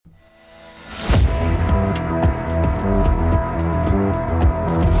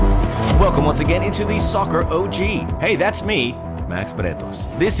once again into the Soccer OG. Hey, that's me, Max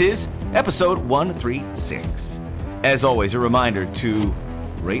Bretos. This is episode 136. As always, a reminder to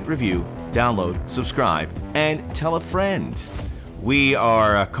rate, review, download, subscribe, and tell a friend. We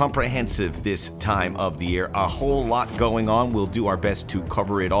are comprehensive this time of the year. A whole lot going on. We'll do our best to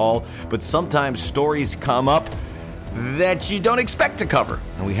cover it all. But sometimes stories come up that you don't expect to cover.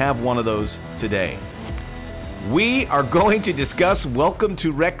 And we have one of those today. We are going to discuss Welcome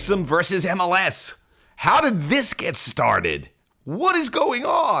to Wrexham versus MLS. How did this get started? What is going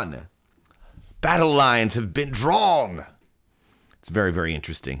on? Battle lines have been drawn. It's very, very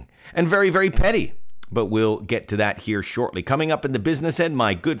interesting and very, very petty. But we'll get to that here shortly. Coming up in the business end,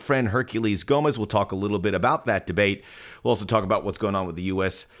 my good friend Herculez Gomez will talk a little bit about that debate. We'll also talk about what's going on with the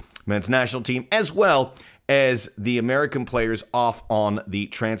U.S. men's national team, as well as the American players off on the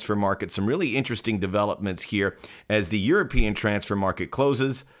transfer market. Some really interesting developments here as the European transfer market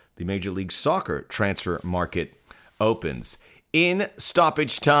closes, the Major League Soccer transfer market opens. In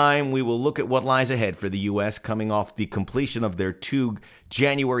stoppage time, we will look at what lies ahead for the U.S. coming off the completion of their 2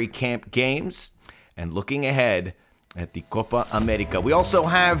 January camp games and looking ahead at the Copa America. We also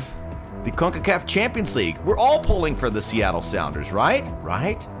have the CONCACAF Champions League. We're all pulling for the Seattle Sounders, right?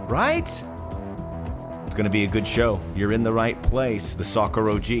 Right? It's going to be a good show. You're in the right place. The Soccer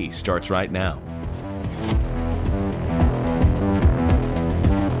OG starts right now.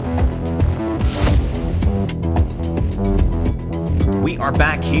 We are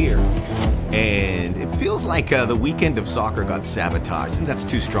back here, and it feels like the weekend of soccer got sabotaged, and that's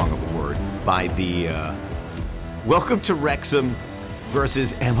too strong of a word, by the Welcome to Wrexham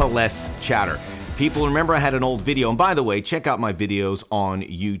versus MLS chatter. People, remember I had an old video, and by the way, check out my videos on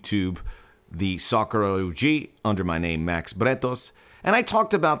YouTube, the Soccer OG, under my name, Max Bretos, and I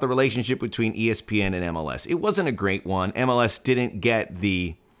talked about the relationship between ESPN and MLS. It wasn't a great one. MLS didn't get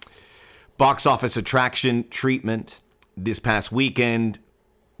the box office attraction treatment this past weekend.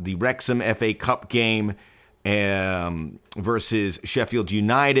 The Wrexham FA Cup game versus Sheffield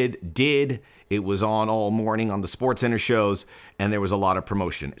United did. It was on all morning on the SportsCenter shows, and there was a lot of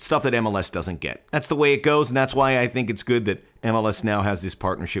promotion. Stuff that MLS doesn't get. That's the way it goes, and that's why I think it's good that MLS now has this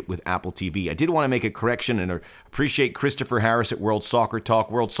partnership with Apple TV. I did want to make a correction and appreciate Christopher Harris at World Soccer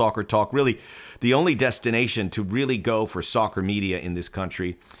Talk. World Soccer Talk, really the only destination to really go for soccer media in this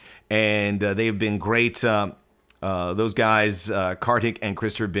country, and they've been great. Those guys, Kartik and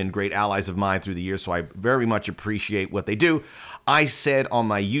Christopher, have been great allies of mine through the years, so I very much appreciate what they do. I said on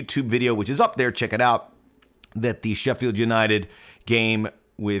my YouTube video, which is up there, check it out, that the Sheffield United game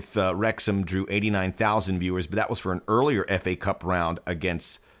with Wrexham drew 89,000 viewers, but that was for an earlier FA Cup round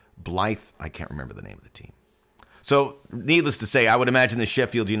against Blythe. I can't remember the name of the team. So, needless to say, I would imagine the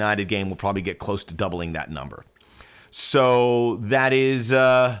Sheffield United game will probably get close to doubling that number. So, that is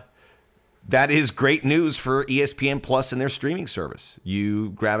great news for ESPN Plus and their streaming service.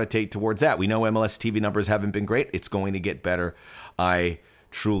 You gravitate towards that. We know MLS TV numbers haven't been great. It's going to get better, I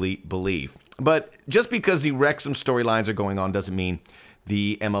truly believe. But just because the Wrexham storylines are going on doesn't mean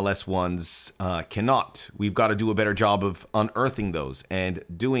the MLS ones cannot. We've got to do a better job of unearthing those and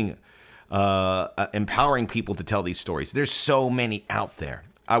doing empowering people to tell these stories. There's so many out there.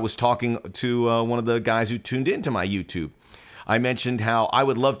 I was talking to one of the guys who tuned into my YouTube. I mentioned how I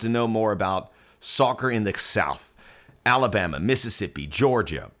would love to know more about soccer in the South. Alabama, Mississippi,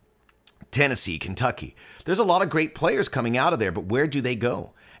 Georgia, Tennessee, Kentucky. There's a lot of great players coming out of there, but where do they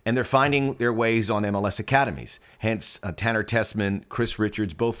go? And they're finding their ways on MLS academies. Hence, Tanner Tessman, Chris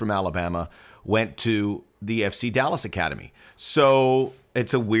Richards, both from Alabama, went to the FC Dallas Academy. So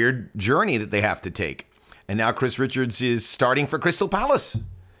it's a weird journey that they have to take. And now Chris Richards is starting for Crystal Palace.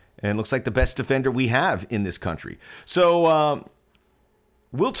 And looks like the best defender we have in this country. So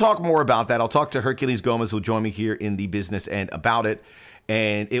we'll talk more about that. I'll talk to Herculez Gomez, who'll join me here in the business end about it.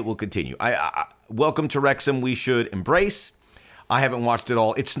 And it will continue. Welcome to Wrexham, we should embrace. I haven't watched it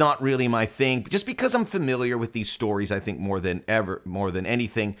all. It's not really my thing. Just because I'm familiar with these stories, I think more than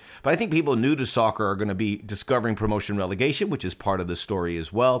anything. But I think people new to soccer are going to be discovering promotion relegation, which is part of the story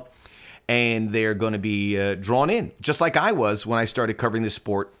as well. And they're going to be drawn in, just like I was when I started covering this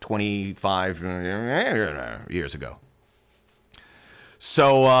sport 25 years ago.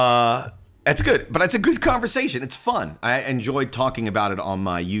 So that's good, but it's a good conversation. It's fun. I enjoyed talking about it on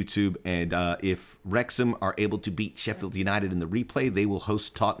my YouTube. And if Wrexham are able to beat Sheffield United in the replay, they will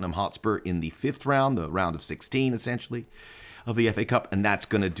host Tottenham Hotspur in the 5th round, the round of 16, essentially, of the FA Cup. And that's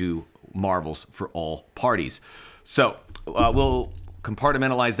going to do marvels for all parties. So we'll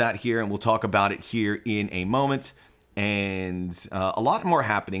compartmentalize that here, and we'll talk about it here in a moment. and a lot more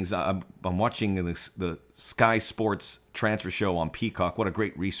happenings. I'm watching the Sky Sports transfer show on Peacock. What a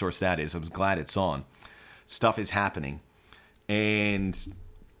great resource that is. I'm glad it's on. Stuff is happening, and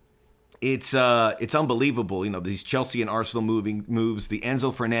it's unbelievable. These Chelsea and Arsenal moves, the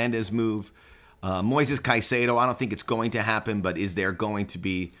Enzo Fernandez move, Moises Caicedo. I don't think it's going to happen, but is there going to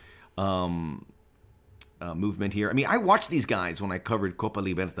be movement here? I mean, I watched these guys when I covered Copa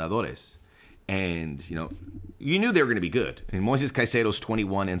Libertadores, and you knew they were going to be good. And Moises Caicedo's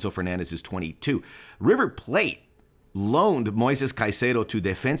 21, Enzo Fernandez is 22. River Plate loaned Moises Caicedo to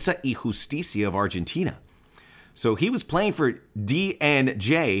Defensa y Justicia of Argentina. So he was playing for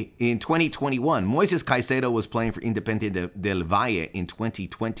DNJ in 2021. Moises Caicedo was playing for Independiente del Valle in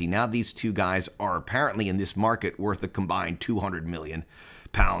 2020. Now these two guys are apparently in this market worth a combined 200 million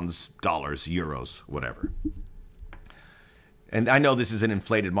pounds, dollars, euros, whatever. And I know this is an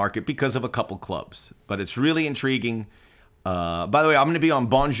inflated market because of a couple clubs, but it's really intriguing. By the way, I'm going to be on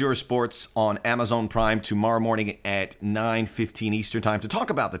Bonjour Sports on Amazon Prime tomorrow morning at 9:15 Eastern Time to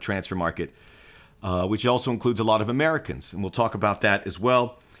talk about the transfer market, which also includes a lot of Americans. And we'll talk about that as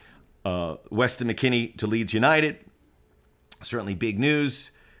well. Weston McKennie to Leeds United. Certainly big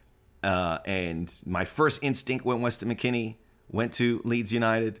news. And my first instinct when Weston McKennie went to Leeds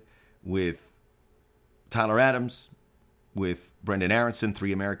United with Tyler Adams, with Brendan Aronson,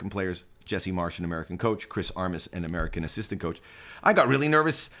 3 American players, Jesse Marsh, an American coach, Chris Armas, an American assistant coach. I got really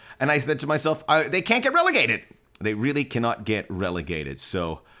nervous, and I said to myself, they can't get relegated. They really cannot get relegated.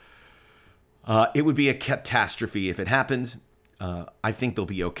 So it would be a catastrophe if it happened. I think they'll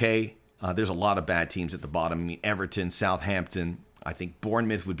be okay. There's a lot of bad teams at the bottom. I mean, Everton, Southampton. I think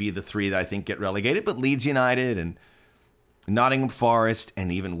Bournemouth would be the 3 that I think get relegated, but Leeds United and Nottingham Forest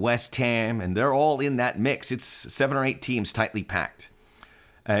and even West Ham, and they're all in that mix. It's 7 or 8 teams tightly packed.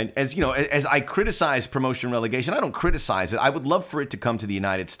 And as as I criticize promotion relegation, I don't criticize it. I would love for it to come to the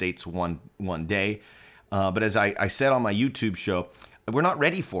United States one day. But as I said on my YouTube show, we're not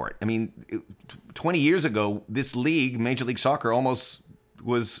ready for it. I mean, 20 years ago, this league, Major League Soccer, almost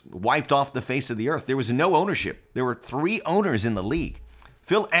was wiped off the face of the earth. There was no ownership. There were 3 owners in the league.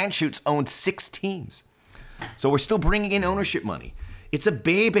 Phil Anschutz owned 6 teams. So we're still bringing in ownership money. It's a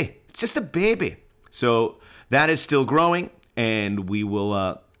baby. It's just a baby. So that is still growing, and we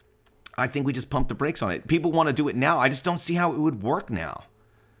will, I think we just pump the brakes on it. People want to do it now. I just don't see how it would work now.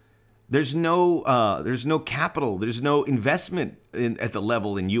 There's no capital. There's no investment at the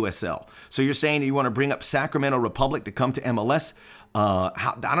level in USL. So you're saying you want to bring up Sacramento Republic to come to MLS?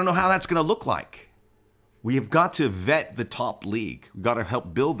 I don't know how that's going to look like. We have got to vet the top league. We've got to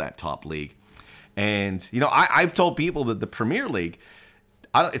help build that top league. And, I've told people that the Premier League,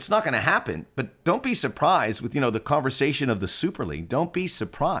 it's not going to happen, but don't be surprised with, the conversation of the Super League. Don't be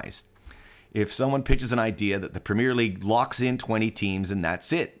surprised if someone pitches an idea that the Premier League locks in 20 teams and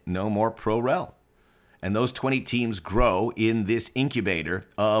that's it. No more pro-rel. And those 20 teams grow in this incubator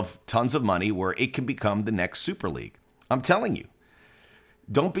of tons of money where it can become the next Super League. I'm telling you,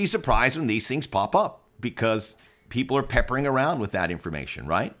 don't be surprised when these things pop up because people are peppering around with that information,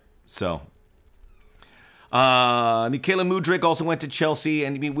 right? So Michaela Mudryk also went to Chelsea,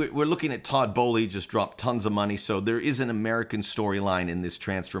 and we're looking at Todd Boehly, just dropped tons of money, so there is an American storyline in this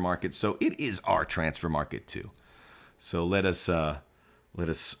transfer market, so it is our transfer market too. So let us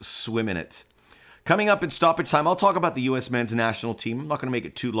swim in it. Coming up in stoppage time, I'll talk about the U.S. men's national team. I'm not going to make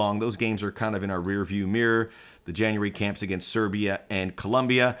it too long. Those games are kind of in our rearview mirror. The January camps against Serbia and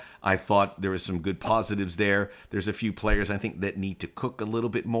Colombia, I thought there was some good positives there. There's a few players I think that need to cook a little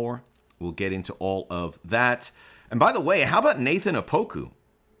bit more. We'll get into all of that. And by the way, how about Nathan Opoku?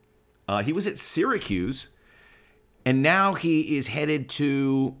 He was at Syracuse, and now he is headed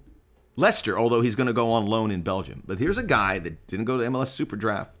to Leicester, although he's going to go on loan in Belgium. But here's a guy that didn't go to MLS Super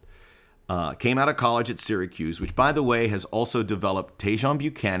Draft, came out of college at Syracuse, which, by the way, has also developed Tajon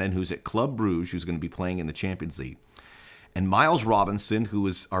Buchanan, who's at Club Brugge, who's going to be playing in the Champions League, and Miles Robinson, who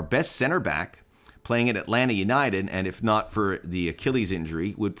is our best center back, playing at Atlanta United, and if not for the Achilles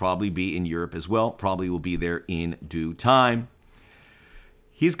injury, would probably be in Europe as well. Probably will be there in due time.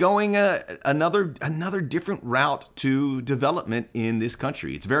 He's going another different route to development in this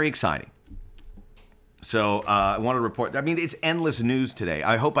country. It's very exciting. So I want to report. I mean, it's endless news today.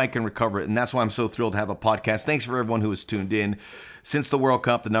 I hope I can recover it, and that's why I'm so thrilled to have a podcast. Thanks for everyone who has tuned in. Since the World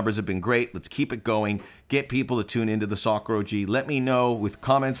Cup, the numbers have been great. Let's keep it going. Get people to tune into the Soccer OG. Let me know with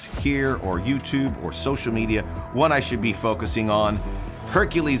comments here or YouTube or social media what I should be focusing on.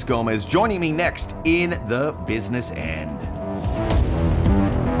 Herculez Gomez joining me next in the business end.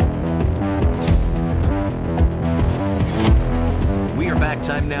 We are back.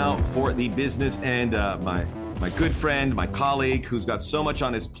 Time now for the business end. My my good friend, my colleague, who's got so much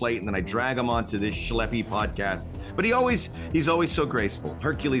on his plate, and then I drag him onto this schleppy podcast. But he's always so graceful.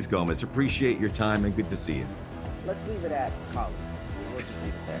 Herculez Gomez, appreciate your time and good to see you. Let's leave it at colleague. We'll just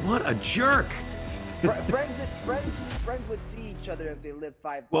leave it there. What a jerk! Friends would see each other if they lived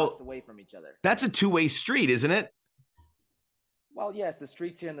 5 blocks away from each other. That's a two-way street, isn't it? Well, yes, the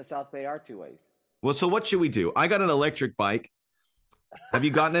streets here in the South Bay are 2 ways. Well, so what should we do? I got an electric bike. Have you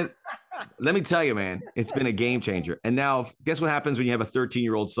gotten it? Let me tell you, man, it's been a game changer. And now, guess what happens when you have a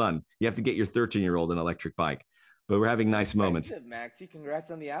 13-year-old son? You have to get your 13-year-old an electric bike. But we're having nice moments. Maxie,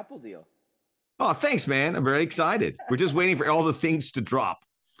 congrats on the Apple deal. Oh, thanks, man. I'm very excited. We're just waiting for all the things to drop.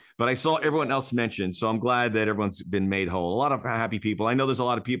 But I saw everyone else mentioned, so I'm glad that everyone's been made whole. A lot of happy people. I know there's a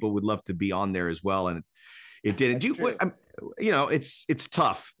lot of people who would love to be on there as well, and it didn't. It's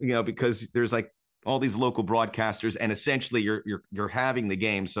tough, because there's like all these local broadcasters, and essentially you're having the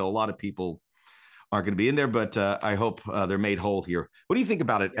game, so a lot of people aren't going to be in there. But I hope they're made whole here. What do you think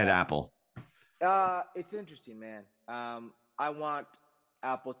about it at Apple? It's interesting, man. I want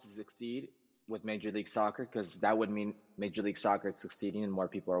Apple to succeed with Major League Soccer, because that would mean Major League Soccer is succeeding and more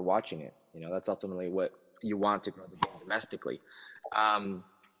people are watching it. That's ultimately what you want to grow the game domestically.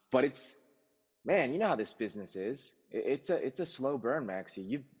 But it's, man, you know how this business is. It's a slow burn,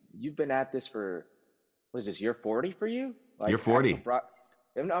 Maxie. You've been at this for, what is this, year 40 for you? You're 40.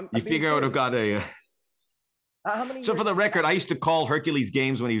 You figure I would have got a. How many? So for the record, I used to call Herculez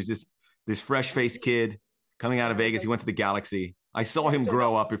games when he was this fresh-faced kid coming out of Vegas. He went to the Galaxy. I saw him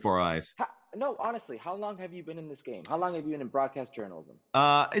grow up before our eyes. No, honestly, how long have you been in this game? How long have you been in broadcast journalism?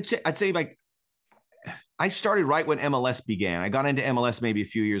 I'd say like I started right when MLS began. I got into MLS maybe a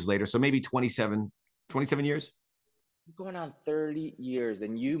few years later, so maybe 27 years. You're going on 30 years,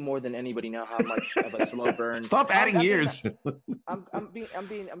 and you more than anybody know how much of a slow burn. Stop adding years. I'm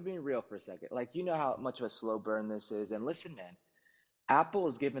being real for a second. Like, you know how much of a slow burn this is. And listen, man, Apple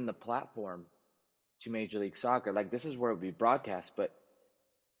is given the platform to Major League Soccer. Like, this is where it would be broadcast, but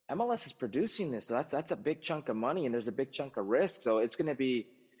MLS is producing this, so that's a big chunk of money, and there's a big chunk of risk. So it's going to be,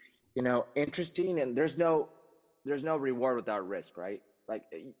 interesting. And there's no reward without risk, right? Like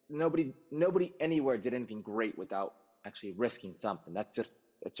nobody anywhere did anything great without actually risking something.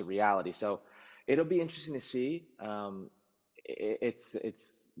 It's a reality. So it'll be interesting to see.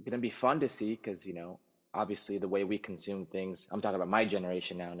 It's going to be fun to see because obviously the way we consume things. I'm talking about my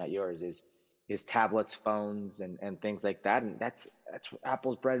generation now, not yours. Is tablets, phones, and things like that, and that's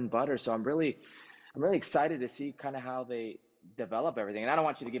Apple's bread and butter. So I'm really excited to see kind of how they develop everything. And I don't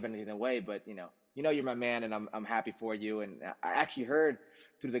want you to give anything away, but you're my man, and I'm happy for you. And I actually heard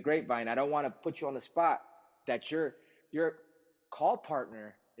through the grapevine. I don't want to put you on the spot that your call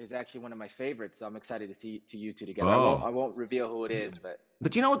partner is actually one of my favorites. So I'm excited to see you two together. Oh. I won't reveal who it is,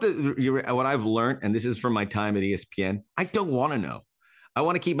 but you know what I've learned, and this is from my time at ESPN. I don't want to know. I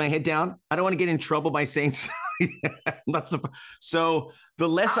want to keep my head down. I don't want to get in trouble by saying so. The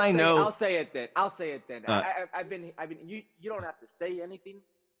less I know, I'll say it then. I've been. You don't have to say anything,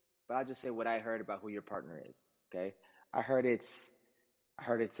 but I'll just say what I heard about who your partner is. Okay, I heard it's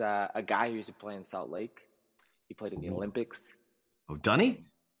a guy who used to play in Salt Lake. He played in the Olympics. Oh, Dunny?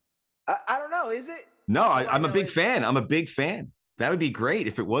 I don't know. Is it? No, I'm a big fan. I'm a big fan. That would be great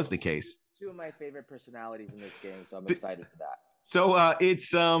if it was the case. Two of my favorite personalities in this game, so I'm excited for that. So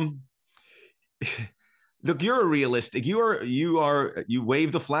it's look, you're a realistic. You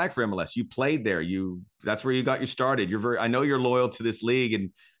waved the flag for MLS. You played there. That's where you got your started. I know you're loyal to this league, and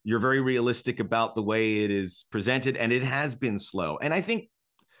you're very realistic about the way it is presented, and it has been slow. And I think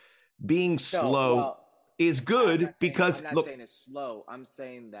being slow is good because I'm not saying it's slow. I'm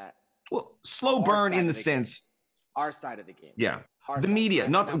saying that slow burn in the sense our side of the game. Yeah, the media,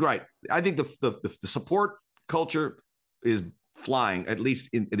 not right. I think the support culture is flying, at least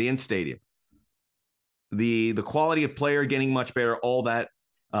in the in stadium. The quality of player getting much better, all that,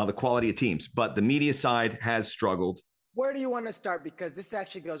 the quality of teams. But the media side has struggled. Where do you want to start? Because this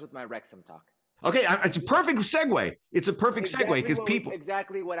actually goes with my Wrexham talk. Okay, it's a perfect segue. It's a perfect segue because people...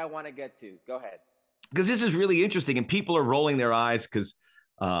 Exactly what I want to get to. Go ahead. Because this is really interesting, and people are rolling their eyes because,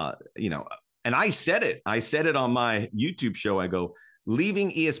 and I said it. I said it on my YouTube show. I go,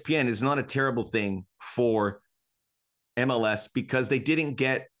 leaving ESPN is not a terrible thing for MLS because they didn't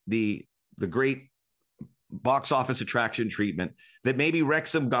get the great box office attraction treatment that maybe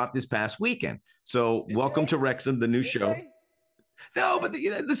Wrexham got this past weekend. So welcome to Wrexham, the new show. No, but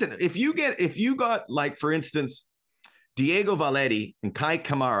listen, if you got, like, for instance, Diego Valeri and Kai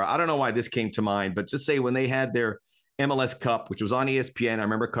Kamara, I don't know why this came to mind, but just say when they had their MLS Cup, which was on ESPN, I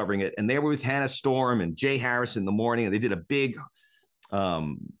remember covering it, and they were with Hannah Storm and Jay Harris in the morning, and they did a big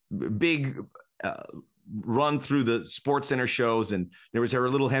run through the Sports Center shows, and there was a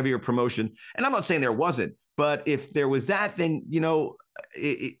little heavier promotion. And I'm not saying there wasn't, but if there was that, then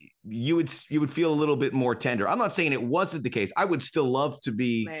you would feel a little bit more tender. I'm not saying it wasn't the case. I would still love to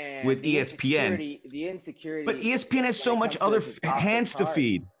be with ESPN. The insecurity. But ESPN has so much other hands to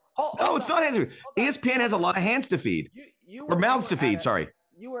feed. No, it's not hands to feed. ESPN has a lot of hands to feed. Or mouths to feed, sorry.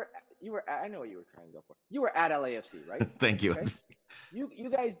 You were. I know what you were trying to go for. You were at LAFC, right? Thank you. Okay? You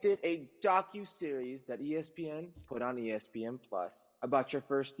guys did a docu-series that ESPN put on ESPN Plus about your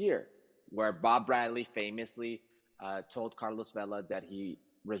first year, where Bob Bradley famously told Carlos Vela that he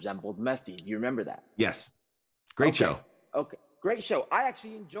resembled Messi. Do you remember that? Yes. Great show. Okay. Great show. I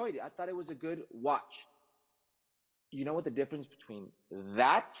actually enjoyed it. I thought it was a good watch. You know what the difference between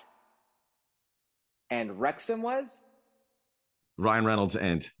that and Wrexham was? Ryan Reynolds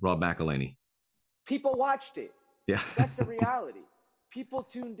and Rob McElhenney. People watched it. Yeah. That's the reality. People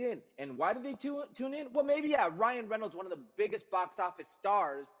tuned in. And why did they tune in? Well, maybe, Ryan Reynolds, one of the biggest box office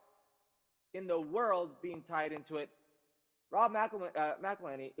stars in the world, being tied into it. Rob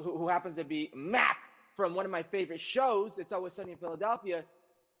McElhenney, who happens to be Mac from one of my favorite shows, It's Always Sunny in Philadelphia.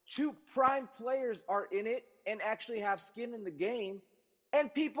 Two prime players are in it and actually have skin in the game,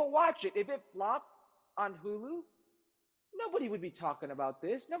 and people watch it. If it flopped on Hulu, nobody would be talking about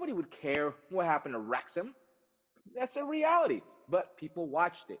this. Nobody would care what happened to Wrexham. That's a reality. But people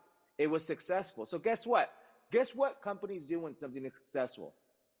watched it. It was successful. So guess what? Guess what companies do when something is successful?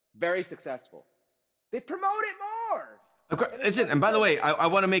 Very successful. They promote it more. Listen, and by the way, I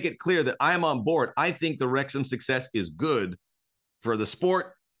want to make it clear that I am on board. I think the Wrexham success is good for the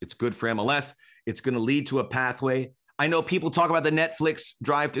sport. It's good for MLS. It's going to lead to a pathway. I know people talk about the Netflix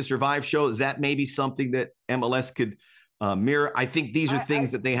Drive to Survive show. Is that maybe something that MLS could mirror? I think these are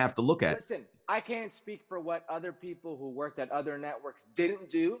things that they have to look at. Listen, I can't speak for what other people who worked at other networks didn't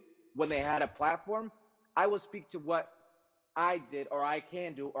do when they had a platform. I will speak to what I did, or I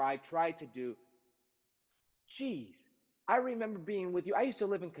can do, or I tried to do. Jeez, I remember being with you. I used to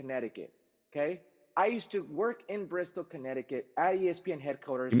live in Connecticut, okay? I used to work in Bristol, Connecticut at ESPN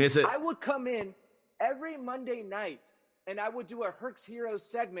headquarters. You miss it? I would come in every Monday night, and I would do a Herc's Heroes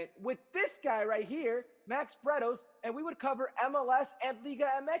segment with this guy right here, Max Bretos, and we would cover MLS and Liga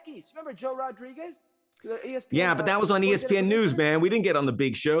MX. Remember Joe Rodriguez? ESPN, yeah, but that was on ESPN News, man. We didn't get on the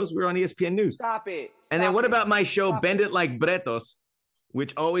big shows. We were on ESPN News. Stop it. And then what about my show, Bend It Like Bretos,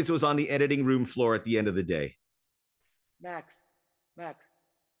 which always was on the editing room floor at the end of the day? Max,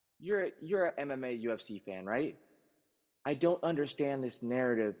 you're an MMA UFC fan, right? I don't understand this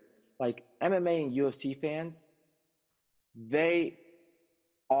narrative. Like, MMA and UFC fans, they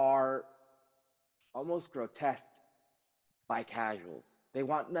are almost grotesque by casuals. They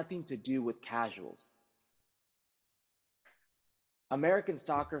want nothing to do with casuals. American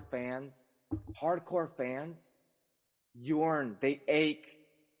soccer fans, hardcore fans, yearn, they ache,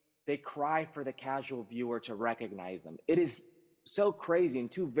 they cry for the casual viewer to recognize them. It is so crazy in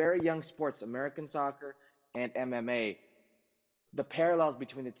two very young sports, American soccer and MMA, the parallels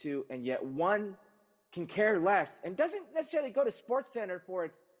between the two, and yet one can care less and doesn't necessarily go to Sports Center for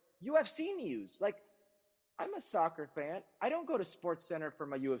its UFC news. Like, I'm a soccer fan. I don't go to Sports Center for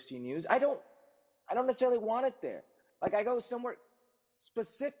my UFC news. I don't necessarily want it there. Like, I go somewhere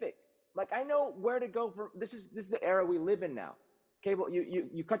specific. Like, I know where to go for. This is the era we live in now. Cable,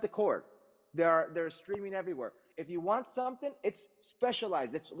 you cut the cord. They're streaming everywhere. If you want something, it's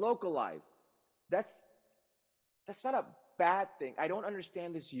specialized, it's localized. That's not a bad thing. I don't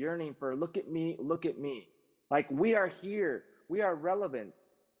understand this yearning for look at me. Like, we are here, we are relevant.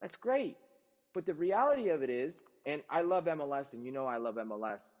 That's great. But the reality of it is, and I love MLS, and I love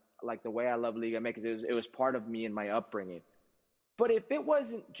MLS, like the way I love Liga MX, it was part of me and my upbringing. But if it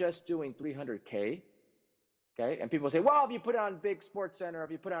wasn't just doing 300K, okay, and people say, well, if you put it on Big Sports Center,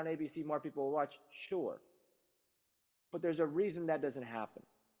 if you put it on ABC, more people will watch. Sure. But there's a reason that doesn't happen,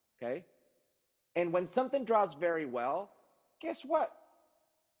 okay? And when something draws very well, guess what?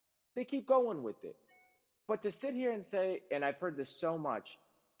 They keep going with it. But to sit here and say, and I've heard this so much,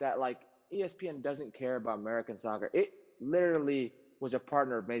 that like ESPN doesn't care about American soccer. It literally was a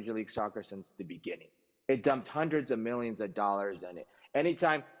partner of Major League Soccer since the beginning. It dumped hundreds of millions of dollars in it.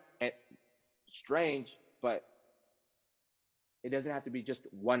 Anytime, and strange, but it doesn't have to be just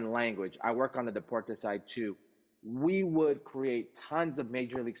one language. I work on the Deportes side too. We would create tons of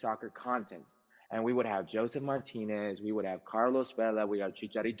Major League Soccer content. And we would have Joseph Martinez, we would have Carlos Vela, we have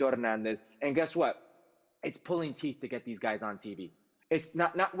Chicharito Hernandez. And guess what? It's pulling teeth to get these guys on TV. It's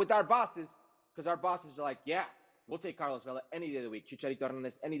not with our bosses, because our bosses are like, yeah, we'll take Carlos Vela any day of the week, Chicharito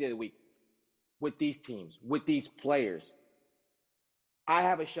Hernandez any day of the week. With these teams, with these players. I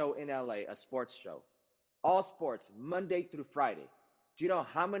have a show in LA, a sports show. All sports, Monday through Friday. Do you know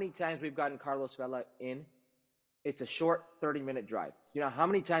how many times we've gotten Carlos Vela in? It's a short 30-minute drive. You know how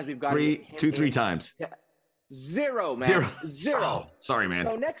many times we've gotten him three in? times. Zero, man. Zero. Oh, sorry, man.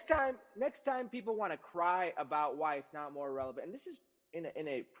 So next time people want to cry about why it's not more relevant, and this is in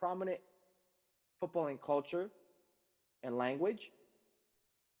a prominent footballing culture and language,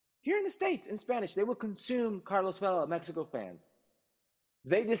 here in the States, in Spanish, they will consume Carlos Vela, Mexico fans.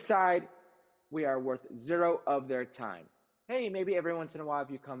 They decide we are worth zero of their time. Hey, maybe every once in a while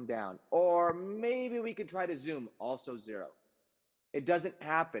if you come down. Or maybe we could try to Zoom, also zero. It doesn't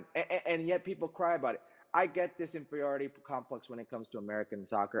happen. And yet people cry about it. I get this inferiority complex when it comes to American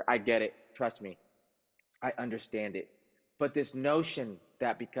soccer. I get it. Trust me. I understand it. But this notion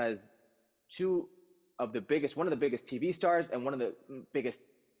that because one of the biggest TV stars and one of the biggest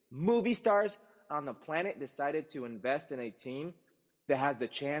movie stars on the planet decided to invest in a team that has the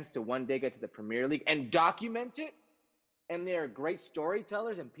chance to one day get to the Premier League and document it, and they're great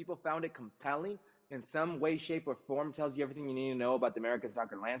storytellers and people found it compelling in some way, shape, or form, tells you everything you need to know about the American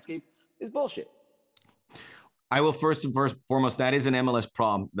soccer landscape, is bullshit. I will first and foremost, that is an MLS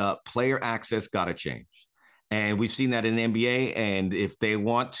problem. The player access got to change. And we've seen that in the NBA. And if they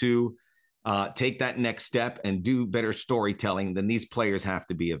want to take that next step and do better storytelling, then these players have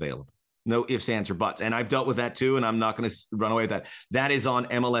to be available. No ifs, ands, or buts. And I've dealt with that too, and I'm not going to run away with that. That is on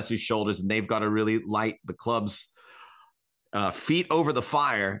MLS's shoulders, and they've got to really light the club's feet over the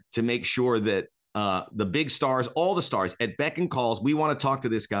fire to make sure that the big stars, all the stars at beck and calls, we want to talk to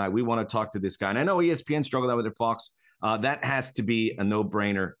this guy. We want to talk to this guy. And I know ESPN struggled out with their Fox. That has to be a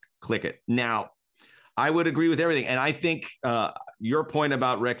no-brainer. Click it. Now, I would agree with everything. And I think your point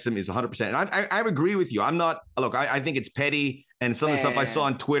about Wrexham is 100%. And I agree with you. I'm not, look, I think it's petty. And some of the stuff I saw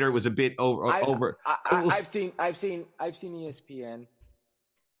on Twitter was a bit over. I've seen ESPN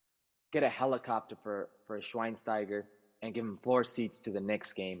get a helicopter for Schweinsteiger and give him floor seats to the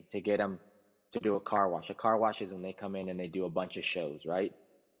next game to get him to do a car wash. A car wash is when they come in and they do a bunch of shows, right?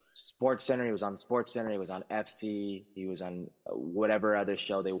 Sports Center, he was on Sports Center, he was on FC, he was on whatever other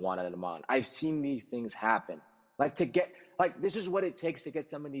show they wanted him on. I've seen these things happen. This is what it takes to get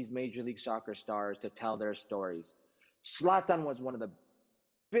some of these Major League Soccer stars to tell their stories. Zlatan was one of the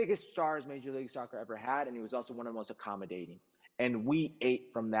biggest stars Major League Soccer ever had, and he was also one of the most accommodating. And we ate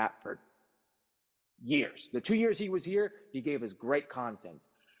from that for years. The 2 years he was here, he gave us great content.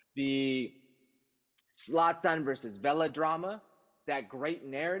 The Zlatan versus Vela drama, that great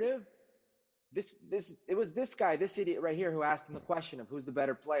narrative, it was this guy, this idiot right here, who asked him the question of who's the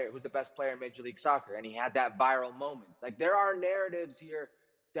better player, who's the best player in Major League Soccer, and he had that viral moment. Like, there are narratives here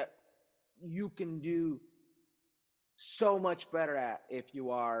that you can do so much better at if you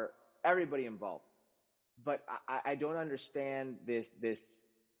are everybody involved. But I don't understand this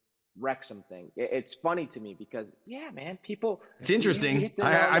Wrexham thing. It's funny to me because, yeah, man, people. It's interesting.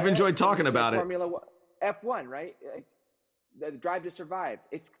 I've enjoyed talking about it. Formula F1, right? The Drive to Survive.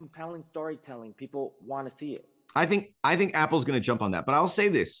 It's compelling storytelling. People want to see it. I think Apple's going to jump on that. But I'll say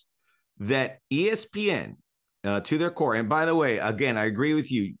this, that ESPN, to their core, and by the way, again, I agree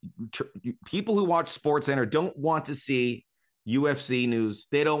with you. People who watch SportsCenter don't want to see UFC news.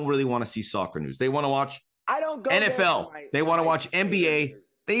 They don't really want to see soccer news. They want to watch NFL. They want to watch NBA.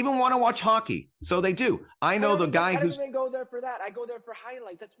 They even want to watch hockey. So they do. I know the guy who's. I don't even go there for that. I go there for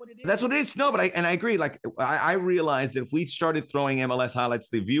highlights. That's what it is. That's what it is. No, but I agree. Like, I realize that if we started throwing MLS highlights,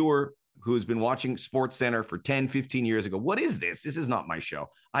 the viewer who's been watching SportsCenter for 10, 15 years ago, what is this? This is not my show.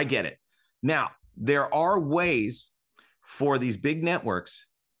 I get it. Now, there are ways for these big networks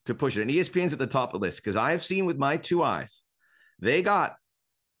to push it. And ESPN's at the top of the list because I have seen with my two eyes, they got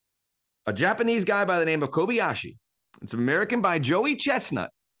a Japanese guy by the name of Kobayashi. It's American by Joey Chestnut,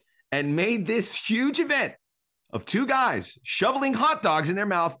 and made this huge event of two guys shoveling hot dogs in their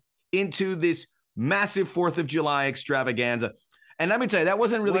mouth into this massive 4th of July extravaganza. And let me tell you, that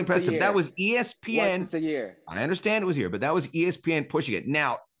wasn't really impressive. That was ESPN. Once a year. I understand it was here, but that was ESPN pushing it.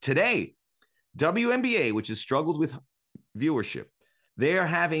 Now, today, WNBA, which has struggled with viewership, they are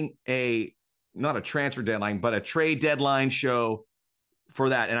having not a transfer deadline, but a trade deadline show for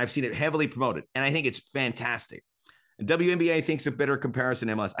that. And I've seen it heavily promoted. And I think it's fantastic. And WNBA thinks a better comparison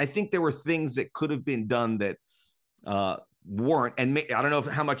than MLS. I think there were things that could have been done that weren't. And I don't know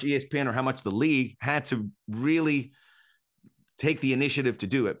how much ESPN or how much the league had to really take the initiative to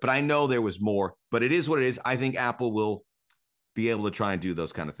do it. But I know there was more. But it is what it is. I think Apple will be able to try and do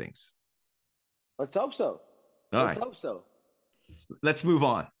those kind of things. Let's hope so. Let's hope so. Let's move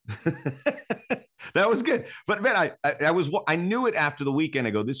on. That was good. But man, I knew it after the weekend.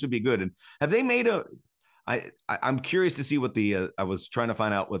 I go, this would be good. And have they made I'm curious to see what I was trying to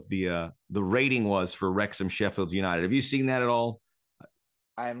find out what the rating was for Wrexham Sheffield United. Have you seen that at all?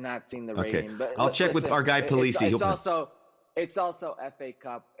 I have not seen the Okay, rating, but I'll check with listen, our guy Palisi. it's also FA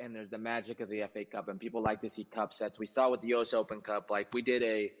Cup, and there's the magic of the FA Cup, and people like to see cup sets. We saw with the US Open Cup, like we did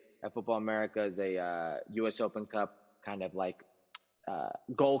at Football America as a US Open Cup kind of like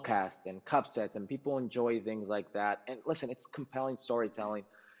goal cast and cup sets, and people enjoy things like that. And listen, it's compelling storytelling.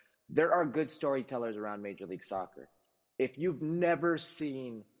 There are good storytellers around Major League Soccer. If you've never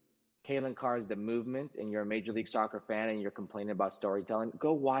seen Kalen Carr's The Movement and you're a Major League Soccer fan and you're complaining about storytelling,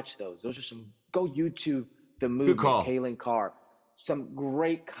 go watch those. Go YouTube The Good Movement, call. Kalen Carr. Some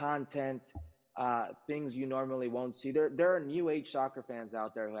great content, things you normally won't see. There are new age soccer fans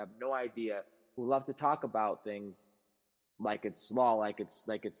out there who have no idea, who love to talk about things like it's law, like it's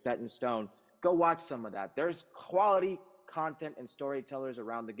set in stone. Go watch some of that. There's quality content and storytellers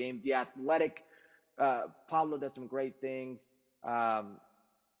around the game. The Athletic, Pablo does some great things.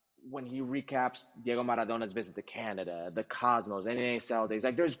 When he recaps Diego Maradona's visit to Canada, the Cosmos, NASL days,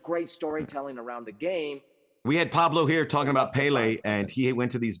 like there's great storytelling around the game. We had Pablo here talking about Pele, and something. he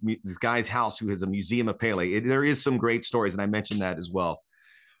went to this guy's house who has a museum of Pele. There is some great stories, and I mentioned that as well.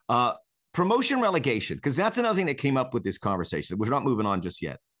 Promotion relegation, because that's another thing that came up with this conversation. We're not moving on just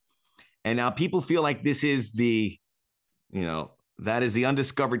yet. And now people feel like this is that is the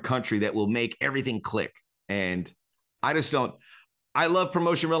undiscovered country that will make everything click. And I just don't. I love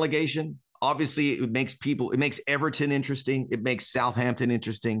promotion relegation. Obviously, it makes Everton interesting. It makes Southampton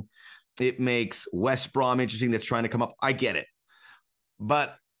interesting. It makes West Brom interesting that's trying to come up. I get it.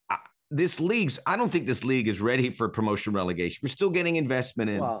 But I don't think this league is ready for promotion relegation. We're still getting investment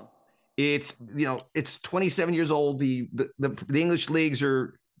in. Well, it's 27 years old. The English leagues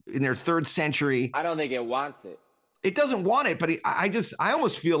are in their third century. I don't think it wants it. It doesn't want it, but I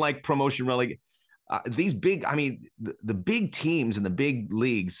almost feel like promotion relegation. These big, the big teams and the big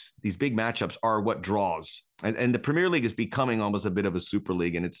leagues, these big matchups are what draws. And the Premier League is becoming almost a bit of a super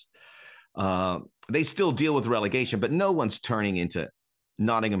league. And it's, they still deal with relegation, but no one's turning into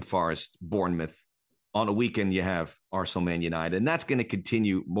Nottingham Forest, Bournemouth. On a weekend, you have Arsenal, Man United, and that's going to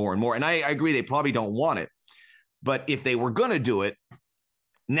continue more and more. And I agree, they probably don't want it. But if they were going to do it,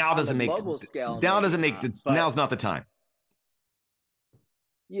 now's not the time.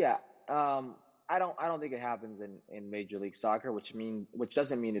 Yeah. I don't think it happens in Major League Soccer, which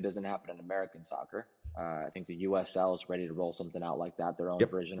doesn't mean it doesn't happen in American soccer. I think the USL is ready to roll something out like that, their own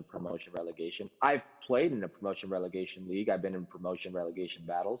version of promotion relegation. I've played in a promotion relegation league. I've been in promotion relegation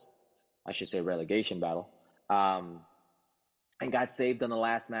battles. I should say relegation battle. And got saved on the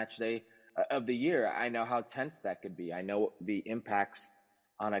last match day of the year. I know how tense that could be. I know the impacts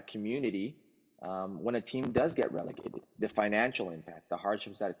on a community when a team does get relegated, the financial impact, the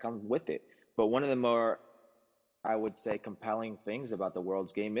hardships that come with it. But one of the more, I would say, compelling things about the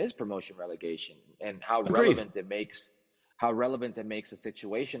world's game is promotion relegation and how relevant it makes a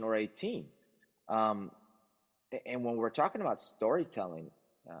situation or a team. And when we're talking about storytelling,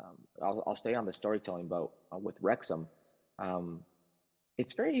 I'll stay on the storytelling boat with Wrexham.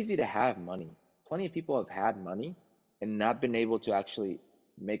 It's very easy to have money. Plenty of people have had money and not been able to actually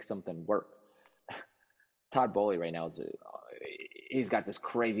make something work. Todd Bowley right now he's got this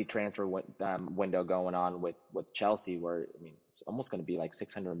crazy transfer window going on with Chelsea, where it's almost going to be like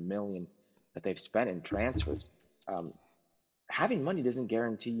 600 million that they've spent in transfers. Having money doesn't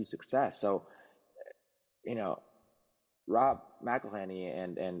guarantee you success. So, Rob McElhenney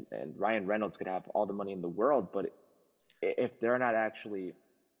and Ryan Reynolds could have all the money in the world, but if they're not actually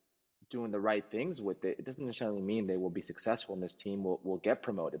doing the right things with it, it doesn't necessarily mean they will be successful and this team will get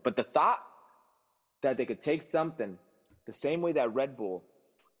promoted. But the thought that they could take something the same way that Red Bull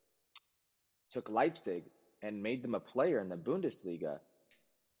took Leipzig and made them a player in the Bundesliga,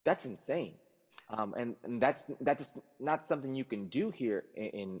 that's insane. And that's not something you can do here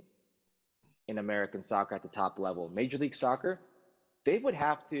in American soccer at the top level. Major League Soccer, they would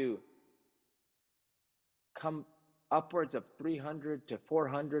have to come upwards of 300 to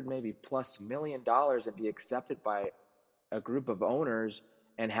 400 maybe plus $1 million and be accepted by a group of owners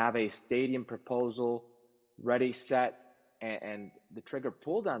and have a stadium proposal ready, set, and the trigger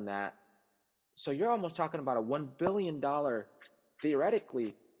pulled on that. So you're almost talking about a $1 billion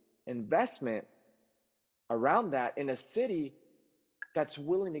theoretically investment around that in a city that's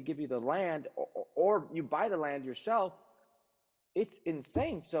willing to give you the land, or you buy the land yourself. It's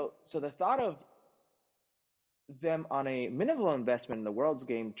insane. So the thought of them on a minimal investment in the world's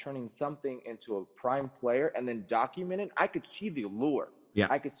game turning something into a prime player and then documenting, I could see the allure. Yeah.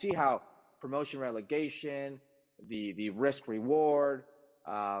 I could see how promotion relegation, the risk reward,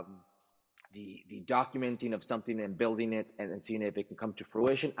 the documenting of something and building it and seeing if it can come to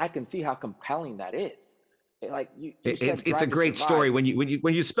fruition, I can see how compelling that is. Like you said, It's a Drive to great story Survive.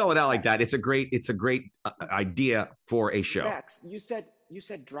 when you spell it out like Max, that. It's a great idea for a show. Max, you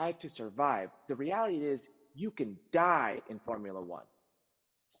said Drive to Survive. The reality is you can die in Formula One.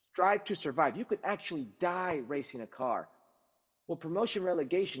 Drive to Survive. You could actually die racing a car. Well, promotion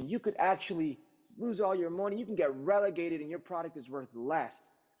relegation, you could actually lose all your money. You can get relegated and your product is worth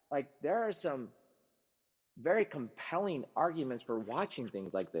less. Like there are some very compelling arguments for watching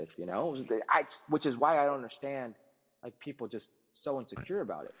things like this, which is why I don't understand like people just so insecure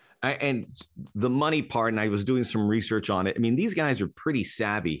about it. And the money part, and I was doing some research on it. I mean, these guys are pretty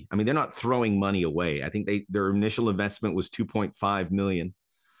savvy. I mean, they're not throwing money away. I think their initial investment was 2.5 million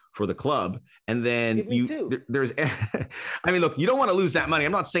for the club, and then Give me two. there's. I mean, look, you don't want to lose that money.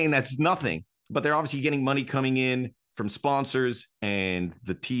 I'm not saying that's nothing, but they're obviously getting money coming in from sponsors and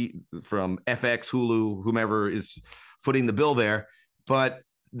from FX, Hulu, whomever is footing the bill there. But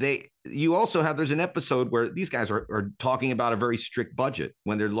you also have, there's an episode where these guys are talking about a very strict budget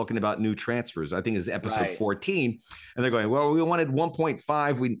when they're looking about new transfers. I think it's episode 14, and they're going, well, we wanted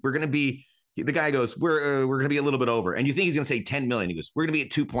 1.5. We're going to be. The guy goes, we're going to be a little bit over, and you think he's going to say 10 million. He goes, we're going to be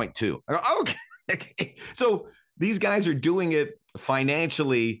at 2.2. I go, oh, okay. So these guys are doing it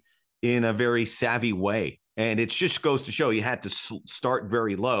financially in a very savvy way. And it just goes to show you had to start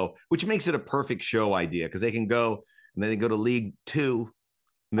very low, which makes it a perfect show idea because they can go and then they go to League Two.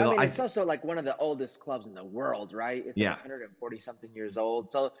 I mean, it's also like one of the oldest clubs in the world, right? It's like 140 something years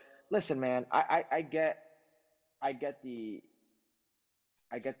old. So listen, man, I get the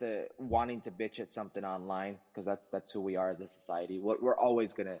wanting to bitch at something online because that's who we are as a society. We're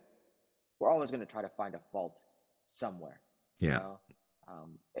always gonna try to find a fault somewhere. Yeah. You know?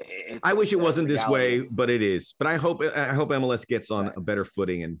 I wish it wasn't this way, but it is. But I hope MLS gets on a better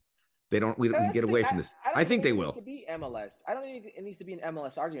footing and we get away from this. I think they will. It needs to be MLS. I don't think it needs to be an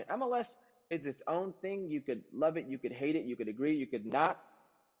MLS argument. MLS is its own thing. You could love it, you could hate it, you could agree, you could not.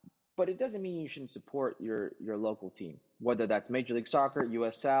 But it doesn't mean you shouldn't support your local team, whether that's Major League Soccer,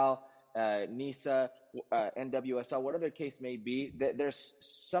 USL, NISA, NWSL, whatever the case may be. There's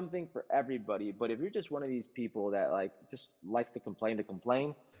something for everybody. But if you're just one of these people that like just likes to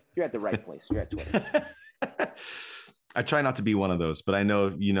complain, you're at the right place. You're at Twitter. I try not to be one of those, but I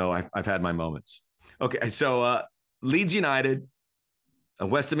know I've had my moments. Okay, so Leeds United,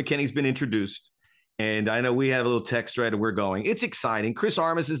 Weston McKennie's been introduced. And I know we have a little text thread and we're going. It's exciting. Chris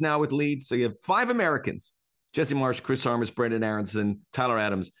Armas is now with Leeds. So you have 5 Americans: Jesse Marsch, Chris Armas, Brendan Aronson, Tyler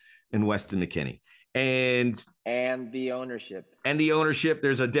Adams, and Weston McKennie. And the ownership.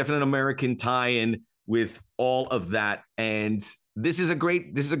 There's a definite American tie-in with all of that. And this is a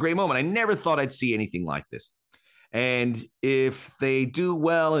great moment. I never thought I'd see anything like this. And if they do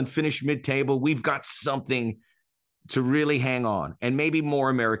well and finish mid-table, we've got something to really hang on, and maybe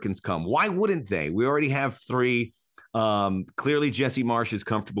more Americans come. Why wouldn't they? We already have 3. Clearly, Jesse Marsch is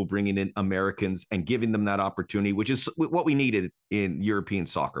comfortable bringing in Americans and giving them that opportunity, which is what we needed in European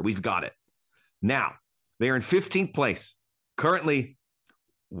soccer. We've got it. Now, they're in 15th place, currently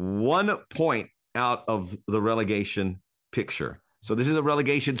 1 point out of the relegation picture. So this is a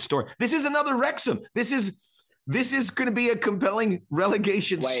relegation story. This is another Wrexham. This is going to be a compelling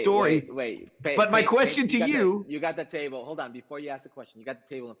relegation story. But my question to you... You got the table. Hold on. Before you ask the question, you got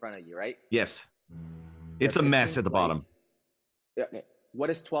the table in front of you, right? Yes. It's a mess at the bottom. Okay. What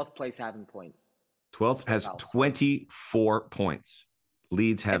does 12th place have in points? 12th has 24 points.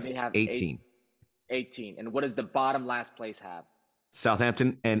 Leeds have 18. 18. And what does the bottom last place have?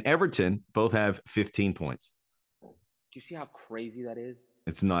 Southampton and Everton both have 15 points. Do you see how crazy that is?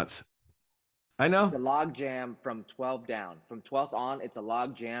 It's nuts. I know. It's a log jam from 12 down. From 12th on, it's a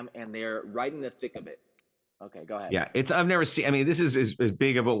log jam, and they're right in the thick of it. Okay, go ahead. Yeah, I've never seen. I mean, this is as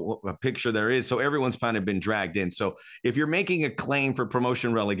big of a picture there is. So everyone's kind of been dragged in. So if you're making a claim for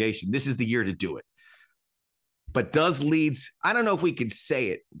promotion relegation, this is the year to do it. But does Leeds? I don't know if we could say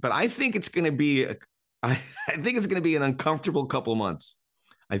it, but I think it's going to be. I think it's going to be an uncomfortable couple of months.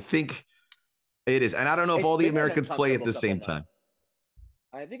 I think it is, and I don't know if all the Americans play at the same time.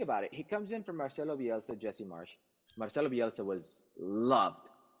 I think about it. He comes in for Marcelo Bielsa, Jesse Marsch. Marcelo Bielsa was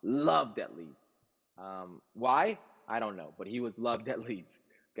loved at Leeds. Why? I don't know, but he was loved at Leeds.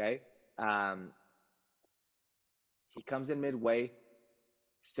 Okay. He comes in midway,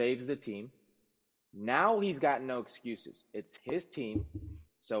 saves the team. Now he's got no excuses. It's his team,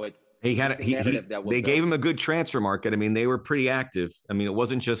 so it's they gave him a good transfer market. I mean, they were pretty active. I mean, it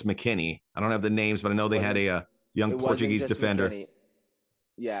wasn't just McKennie. I don't have the names, but I know they had a young Portuguese defender. McKennie.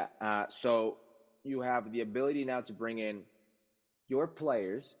 Yeah. So you have the ability now to bring in your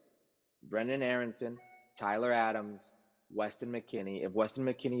players Brendan Aronson, Tyler Adams, Weston McKennie. If Weston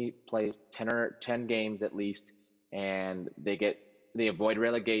McKennie plays 10 games at least, and they avoid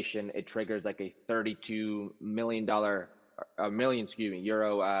relegation, it triggers like a $32 million, a million, excuse me,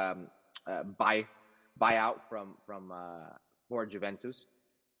 euro buyout for Juventus.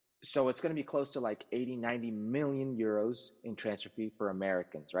 So it's going to be close to like 80, 90 million euros in transfer fee for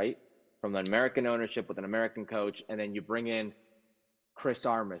Americans, right? From an American ownership with an American coach, and then you bring in Chris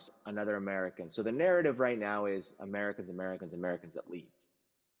Armas, another American. So the narrative right now is Americans, Americans, Americans at Leeds.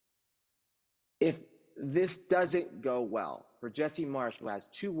 If this doesn't go well for Jesse Marsch, who has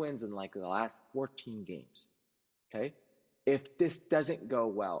 2 wins in like the last 14 games, okay? If this doesn't go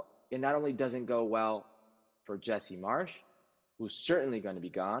well, it not only doesn't go well for Jesse Marsch, who's certainly going to be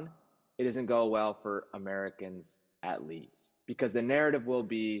gone, it doesn't go well for Americans at Leeds. Because the narrative will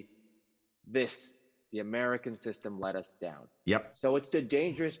be the American system let us down. Yep. So it's a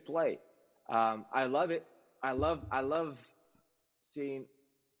dangerous play. I love it. I love seeing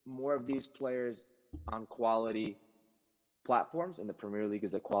more of these players on quality platforms, and the Premier League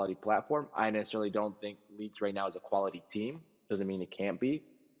is a quality platform. I necessarily don't think Leeds right now is a quality team. Doesn't mean it can't be.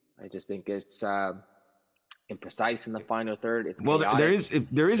 I just think it's imprecise in the final third. It's chaotic.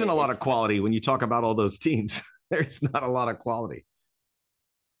 There isn't a lot of quality when you talk about all those teams. There's not a lot of quality.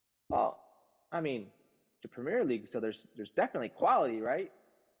 Well, I mean, it's the Premier League, so there's definitely quality, right?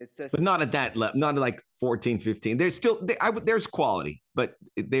 It's just, but not at that level, not like 14, 15. There's quality, but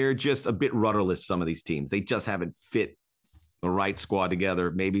they're just a bit rudderless, some of these teams. They just haven't fit the right squad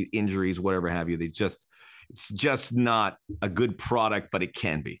together, maybe injuries, whatever have you. It's just not a good product, but it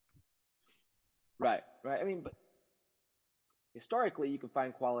can be. Right. I mean, but historically, you can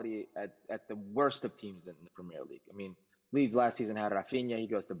find quality at the worst of teams in the Premier League. I mean, Leeds last season had Rafinha. He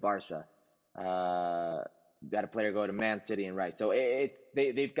goes to Barca. Got a player go to Man City and right. So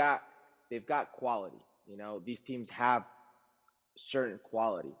they've got quality. You know, these teams have certain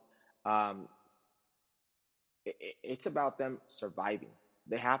quality. It's about them surviving.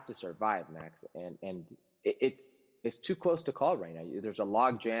 They have to survive, Max, and it's too close to call right now. There's a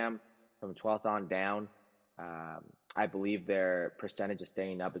log jam from 12th on down. I believe their percentage of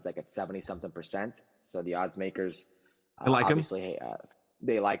staying up is like at 70-something%. So the odds makers, I like obviously,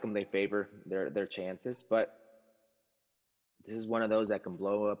 they like them. They favor their chances, but this is one of those that can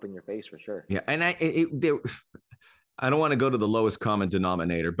blow up in your face for sure. Yeah, and I don't want to go to the lowest common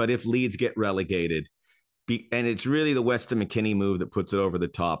denominator, but if Leeds get relegated, and it's really the Weston McKennie move that puts it over the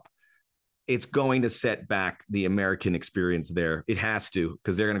top, it's going to set back the American experience there. It has to,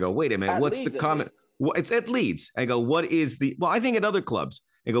 because they're going to go, wait a minute, what's the common? Well, it's at Leeds. I go, what is the? Well, I think at other clubs,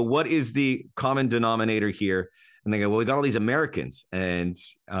 I go, what is the common denominator here? And they go, well, we got all these Americans, and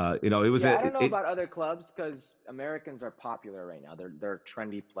it was. I don't know about other clubs because Americans are popular right now. They're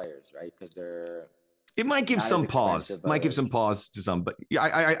trendy players, right? Because they're. It might give some pause. Might give some pause to some, but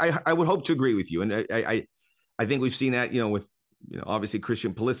I would hope to agree with you, and I think we've seen that, with obviously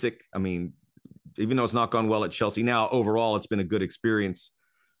Christian Pulisic. I mean, even though it's not gone well at Chelsea now, overall it's been a good experience.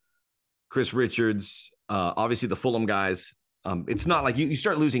 Chris Richards, obviously the Fulham guys. It's not like you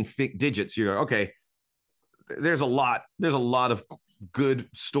start losing digits. You're okay. There's a lot of good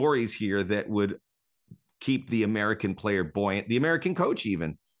stories here that would keep the American player buoyant. The American coach,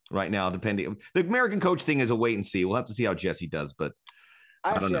 even right now, depending. The American coach thing is a wait and see. We'll have to see how Jesse does, but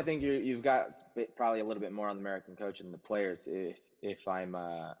I think you've got probably a little bit more on the American coach than the players. If I'm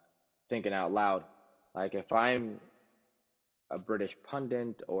thinking out loud, like if I'm a British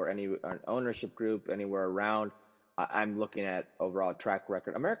pundit or an ownership group anywhere around, I'm looking at overall track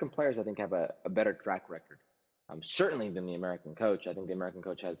record. American players, I think, have a better track record. Certainly than the American coach. I think the American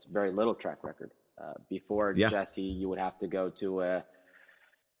coach has very little track record. Before Jesse, you would have to go to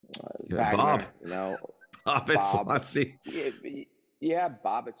Bob. Bob at Swansea. Yeah,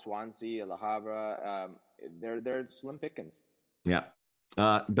 Bob at Swansea, Le Havre. They're slim pickings. Yeah.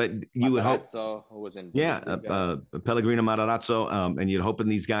 But you would hope. Who was in Pellegrino Matarazzo, and you'd hoping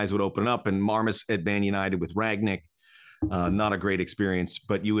these guys would open up. And Marmus at Man United with Ragnick, not a great experience.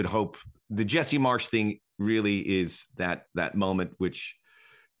 But you would hope the Jesse Marsch thing really is that moment, which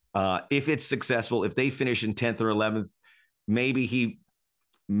if it's successful, if they finish in 10th or 11th, maybe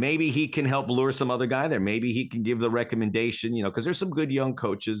he can help lure some other guy there. Maybe he can give the recommendation, because there's some good young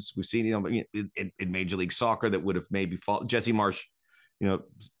coaches we've seen, in Major League Soccer that would have maybe Jesse Marsch,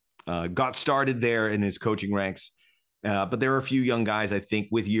 got started there in his coaching ranks. But there are a few young guys, I think,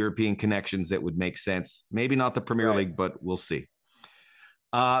 with European connections that would make sense. Maybe not the Premier League, but we'll see.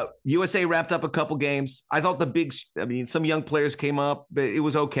 USA wrapped up a couple games. I thought some young players came up, but it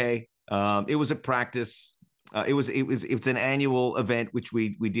was okay. It was a practice. It's an annual event which we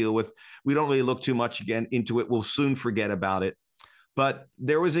deal with. We don't really look too much again into it. We'll soon forget about it. But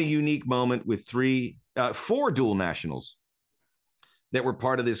there was a unique moment with four dual nationals that were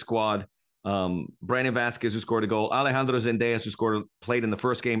part of this squad. Brandon Vasquez, who scored a goal, Alejandro Zendejas, who played in the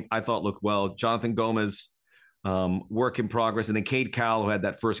first game, I thought looked well. Jonathan Gomez, work in progress, and then Cade Cowell, who had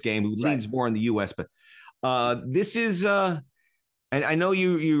that first game, who leads more in the U.S. But this is, and I know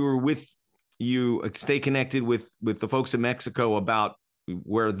you stay connected with the folks in Mexico about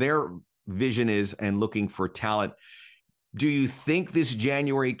where their vision is and looking for talent. Do you think this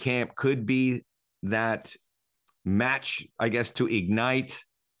January camp could be that match, I guess, to ignite,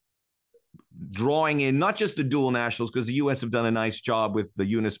 drawing in not just the dual nationals, because the U.S. have done a nice job with the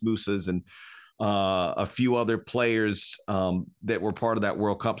Yunus Musas and a few other players that were part of that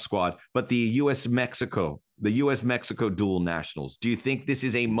World Cup squad, but the U.S. Mexico dual nationals? Do you think this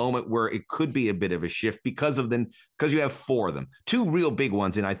is a moment where it could be a bit of a shift because you have four of them, two real big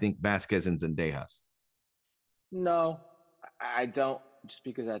ones, and I think Vasquez and Zendejas? No, I don't, just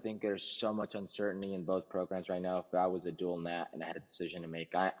because I think there's so much uncertainty in both programs right now. If I was a dual nat and I had a decision to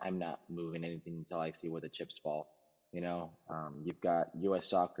make, I'm not moving anything until I see where the chips fall. You've got U.S.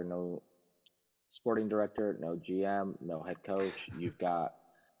 Soccer, no sporting director, no GM, no head coach. You've got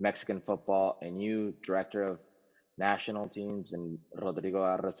Mexican football, and you, director of national teams, and Rodrigo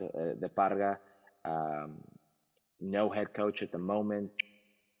Arras de Parga, no head coach at the moment.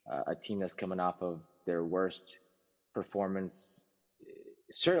 A team that's coming off of their worst performance,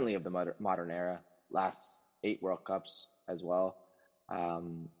 certainly of the modern era, last 8 World Cups as well,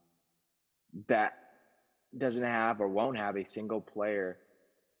 that doesn't have or won't have a single player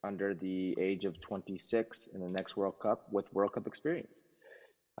under the age of 26 in the next World Cup with World Cup experience.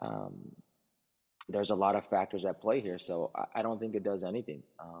 There's a lot of factors at play here, so I don't think it does anything.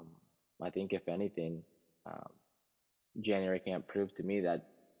 I think, if anything, January camp proved to me that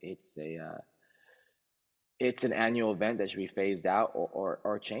it's an annual event that should be phased out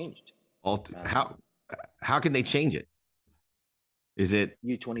or changed. How can they change it? Is it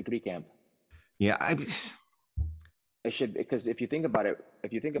U23 camp? Yeah, it should, because if you think about it,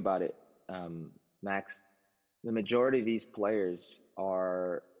 Max, the majority of these players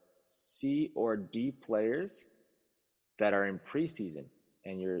are C or D players that are in preseason,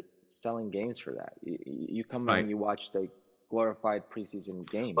 and you're selling games for that. You come in and you watch the glorified preseason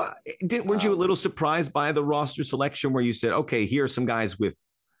game. Weren't you a little surprised by the roster selection where you said, okay, here are some guys with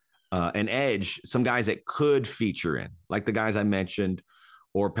an edge, some guys that could feature in, like the guys I mentioned,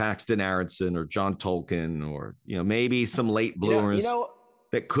 or Paxton Aronson or John Tolkien, or maybe some late bloomers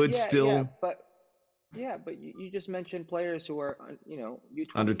that could still. But you just mentioned players who are U20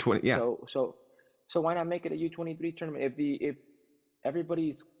 under 20. Yeah. So why not make it a U23 tournament? If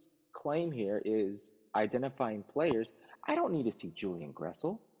everybody's claim here is identifying players, I don't need to see Julian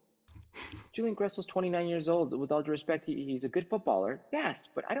Gressel. Julian Gressel's 29 years old. With all due respect, he's a good footballer, yes,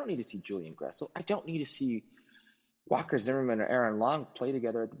 but I don't need to see Julian Gressel. I don't need to see Walker Zimmerman or Aaron Long play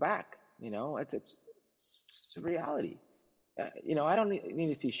together at the back. It's a reality. I don't need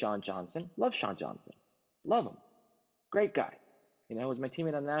to see Sean Johnson. Love Sean Johnson. Love him. Great guy. Was my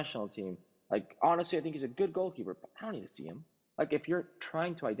teammate on the national team. Like, honestly, I think he's a good goalkeeper, but I don't need to see him. Like, if you're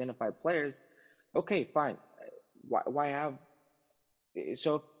trying to identify players, okay, fine. Why have...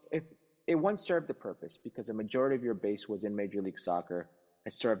 So if it once served a purpose, because a majority of your base was in Major League Soccer,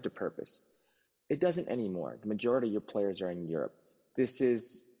 it served a purpose. It doesn't anymore. The majority of your players are in Europe. This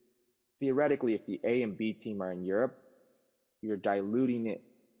is, theoretically, if the A and B team are in Europe, you're diluting it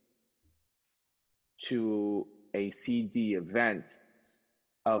to a CD event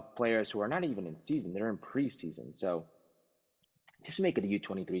of players who are not even in season. They're in preseason. So just make it a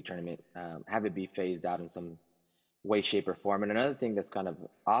U23 tournament. Have it be phased out in some way, shape, or form. And another thing that's kind of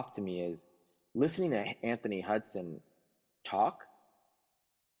off to me is listening to Anthony Hudson talk.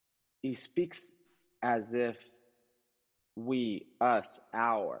 He speaks as if the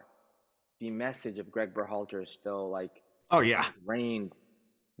message of Greg Berhalter is still reigned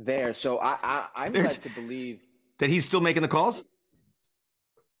there. So I'm led to believe that he's still making the calls.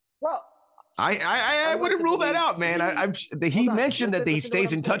 Well, I wouldn't rule that out, man. He mentioned that he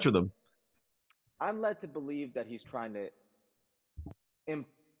stays in touch with them. I'm led to believe that he's trying to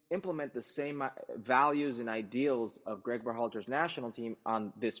implement the same values and ideals of Greg Berhalter's national team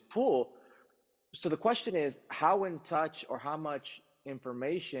on this pool. So the question is, how in touch or how much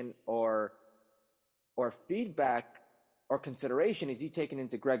information or feedback or consideration is he taking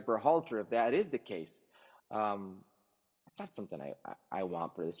into Greg Berhalter, if that is the case? it's not something I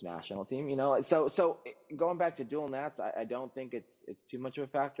want for this national team, you know. So going back to dual nats, I don't think it's too much of a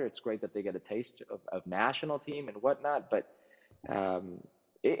factor. It's great that they get a taste of national team and whatnot, but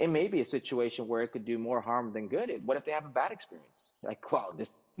it may be a situation where it could do more harm than good. What if they have a bad experience? Like, well,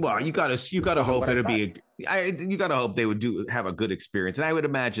 Well, you gotta wasn't hope what I it'd thought. be you gotta hope they would have a good experience, and I would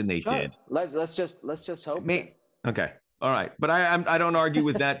imagine they Sure, did. let's just hope then. Okay. All right. But I don't argue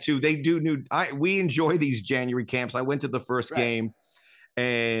with that too. They do we enjoy these January camps. I went to the first Right. game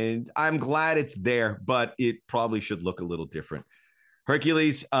and I'm glad it's there, but it probably should look a little different.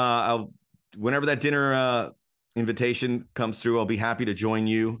 Herculez, whenever that dinner invitation comes through, I'll be happy to join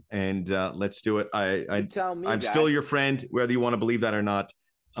you and let's do it. You tell me, I'm guy. still your friend, whether you want to believe that or not.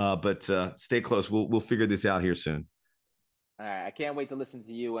 But stay close. We'll figure this out here soon. All right, I can't wait to listen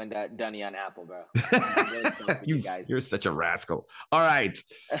to you and Dunny on Apple, bro. I'm really stoked for you guys. You're such a rascal. All right.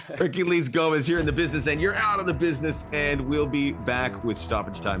 Herculez Gomez here in the business, and you're out of the business, and we'll be back with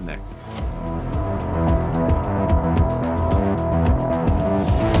Stoppage Time next.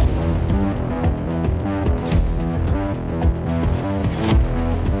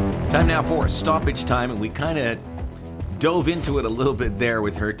 Time now for Stoppage Time, and we kind of dove into it a little bit there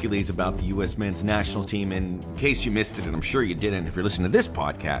with Herculez about the U.S. men's national team. And in case you missed it, and I'm sure you didn't if you're listening to this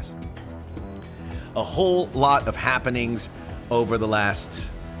podcast, a whole lot of happenings over the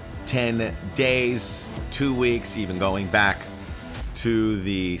last 10 days, 2 weeks, even going back to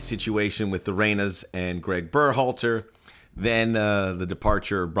the situation with the Reinas and Greg Berhalter, then the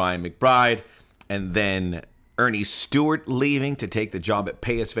departure of Brian McBride, and then Ernie Stewart leaving to take the job at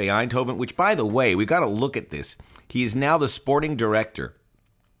PSV Eindhoven, which, by the way, we got to look at this. He is now the sporting director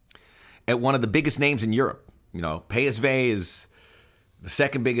at one of the biggest names in Europe. You know, PSV is the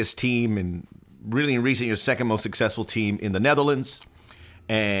second biggest team and really in recent years, second most successful team in the Netherlands.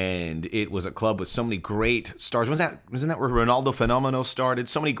 And it was a club with so many great stars. Wasn't that where Ronaldo Fenomeno started?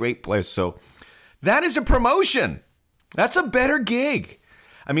 So many great players. So that is a promotion. That's a better gig.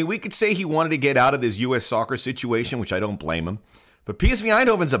 I mean, we could say he wanted to get out of this U.S. soccer situation, which I don't blame him. But PSV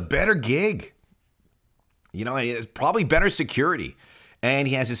Eindhoven's a better gig. You know, it's probably better security. And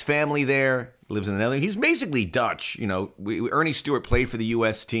he has his family there, lives in the Netherlands. He's basically Dutch. You know, Ernie Stewart played for the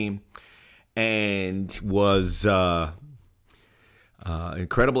U.S. team and was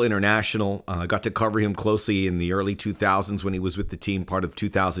incredible international. I got to cover him closely in the early 2000s when he was with the team, part of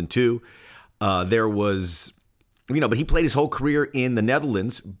 2002. But he played his whole career in the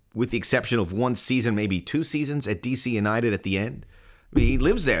Netherlands with the exception of one season, maybe 2 seasons at DC United at the end. I mean, he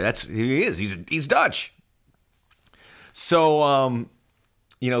lives there. That's who he is. He's Dutch. So,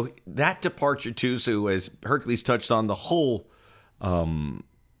 that departure too. So as Herculez touched on, the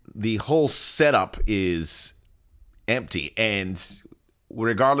whole setup is empty. And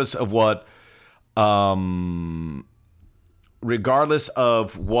regardless of what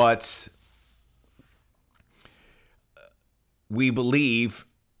we believe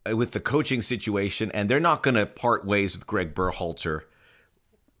with the coaching situation, and they're not going to part ways with Greg Berhalter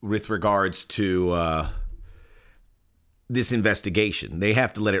with regards to this investigation. They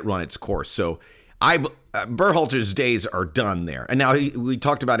have to let it run its course. So Berhalter's days are done there. And now we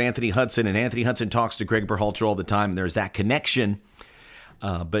talked about Anthony Hudson, and Anthony Hudson talks to Greg Berhalter all the time. There's that connection.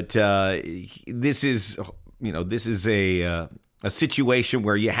 But this is a situation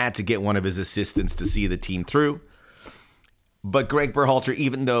where you had to get one of his assistants to see the team through. But Greg Berhalter,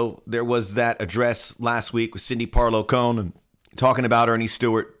 even though there was that address last week with Cindy Parlow-Cohn and talking about Ernie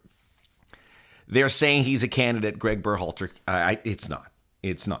Stewart, they're saying he's a candidate, Greg Berhalter. It's not.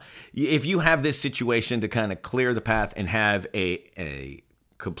 It's not. If you have this situation to kind of clear the path and have a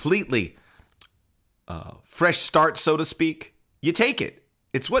completely fresh start, so to speak, you take it.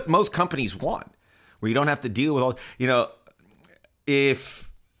 It's what most companies want, where you don't have to deal with all, if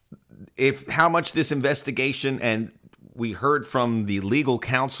how much this investigation, and we heard from the legal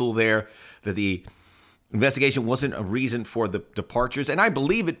counsel there that the investigation wasn't a reason for the departures. And I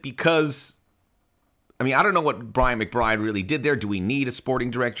believe it because, I don't know what Brian McBride really did there. Do we need a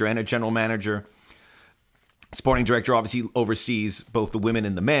sporting director and a general manager? Sporting director obviously oversees both the women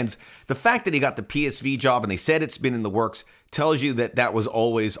and the men's. The fact that he got the PSV job and they said it's been in the works tells you that was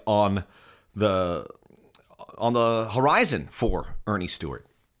always on the horizon for Ernie Stewart.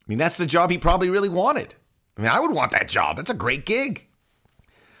 That's the job he probably really wanted. I would want that job. That's a great gig.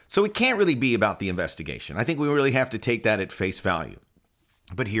 So it can't really be about the investigation. I think we really have to take that at face value.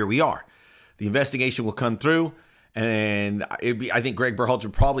 But here we are. The investigation will come through, and I think Greg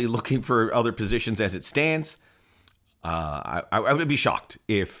Berhalter probably looking for other positions as it stands. I would be shocked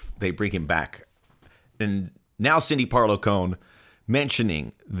if they bring him back. And now Cindy Parlow-Cohn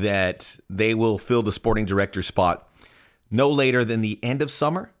mentioning that they will fill the sporting director spot no later than the end of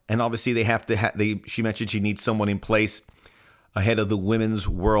summer. And obviously they have to she mentioned she needs someone in place ahead of the Women's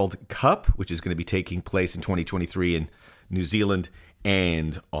World Cup, which is going to be taking place in 2023 in New Zealand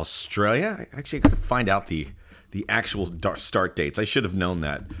and Australia. Actually, I got to find out the actual start dates. I should have known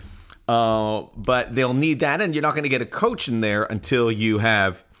that. But they'll need that, and you're not going to get a coach in there until you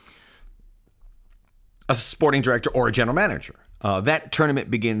have a sporting director or a general manager. That tournament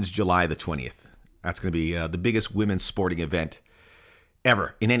begins July the 20th. That's going to be the biggest women's sporting event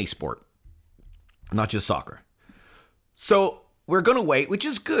ever in any sport, not just soccer. So we're going to wait, which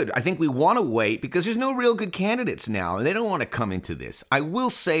is good. I think we want to wait because there's no real good candidates now, and they don't want to come into this. I will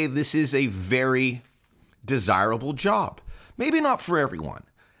say this is a very desirable job. Maybe not for everyone.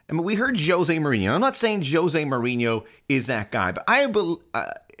 I mean, we heard Jose Mourinho. I'm not saying Jose Mourinho is that guy, but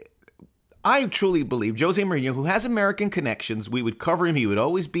I truly believe Jose Mourinho, who has American connections, we would cover him. He would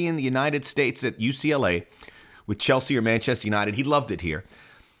always be in the United States at UCLA with Chelsea or Manchester United. He loved it here.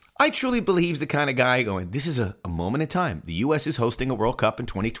 I truly believe he's the kind of guy going, this is a moment in time. The U.S. is hosting a World Cup in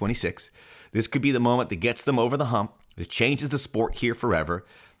 2026. This could be the moment that gets them over the hump. It changes the sport here forever.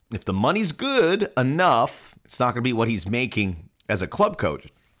 If the money's good enough, it's not going to be what he's making as a club coach.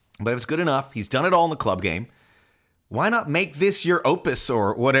 But if it's good enough, he's done it all in the club game. Why not make this your opus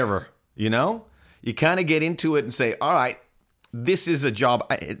or whatever, you know? You kind of get into it and say, all right, this is a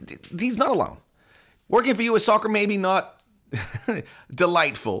job. He's not alone. Working for U.S. Soccer, maybe not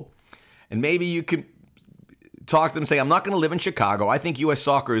delightful. And maybe you can talk to them and say, I'm not going to live in Chicago. I think U.S.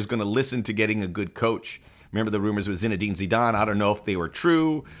 Soccer is going to listen to getting a good coach. Remember the rumors with Zinedine Zidane? I don't know if they were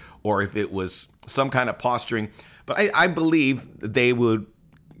true or if it was some kind of posturing. But I believe they would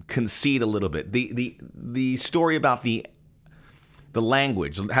concede a little bit. The story about the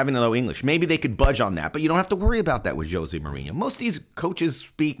language, having to know English, maybe they could budge on that. But you don't have to worry about that with Jose Mourinho. Most of these coaches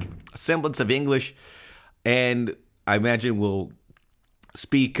speak a semblance of English. And I imagine will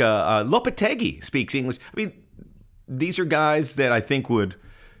speak, Lopetegui speaks English. I mean, these are guys that I think would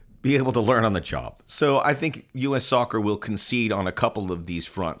be able to learn on the job. So I think U.S. Soccer will concede on a couple of these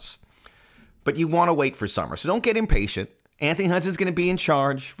fronts. But you want to wait for summer. So don't get impatient. Anthony Hudson's going to be in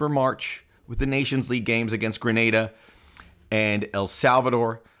charge for March with the Nations League games against Grenada and El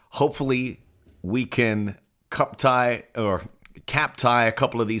Salvador. Hopefully we can cap tie a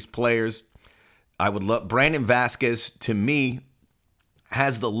couple of these players. I would love Brandon Vasquez, to me,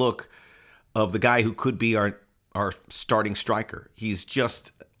 has the look of the guy who could be our starting striker. He's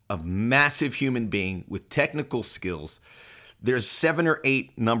just a massive human being with technical skills. There's 7 or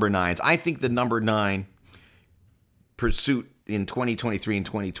 8 number 9s. I think the number 9 pursuit in 2023 and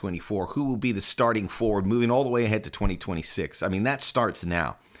 2024, who will be the starting forward moving all the way ahead to 2026. I mean, that starts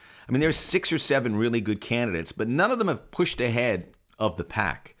now. I mean, there's 6 or 7 really good candidates, but none of them have pushed ahead of the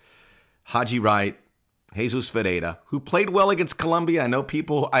pack. Haji Wright, Jesus Ferreira, who played well against Colombia. I know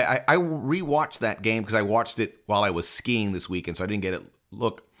people, I rewatched that game because I watched it while I was skiing this weekend, so I didn't get a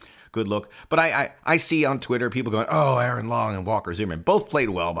good look. But I see on Twitter people going, oh, Aaron Long and Walker Zimmerman. Both played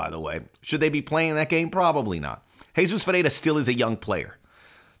well, by the way. Should they be playing that game? Probably not. Jesus Ferreira still is a young player.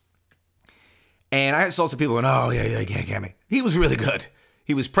 And I saw some people going, oh, yeah. He was really good.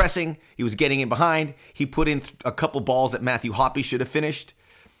 He was pressing. He was getting in behind. He put in a couple balls that Matthew Hoppe should have finished.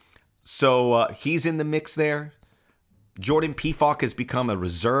 So he's in the mix there. Jordan Pefok has become a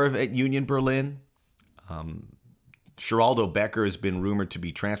reserve at Union Berlin. Geraldo Becker has been rumored to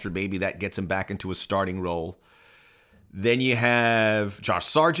be transferred. Maybe that gets him back into a starting role. Then you have Josh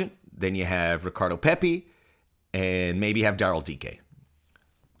Sargent. Then you have Ricardo Pepi. And maybe have Daryl Dike.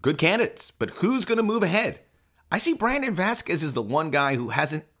 Good candidates. But who's going to move ahead? I see Brandon Vasquez as the one guy who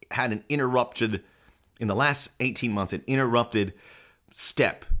hasn't had an interrupted, in the last 18 months, an interrupted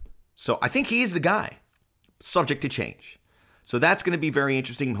step. So I think he's the guy, subject to change. So that's going to be very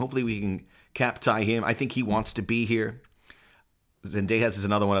interesting. Hopefully we can cap tie him. I think he wants to be here. Zendejas is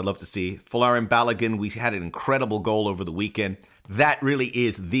another one I'd love to see. Folarin Balogun, we had an incredible goal over the weekend. That really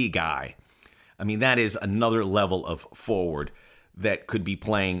is the guy. I mean, that is another level of forward that could be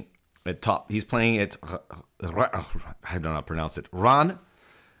playing at top. He's playing at, I don't know how to pronounce it, Ran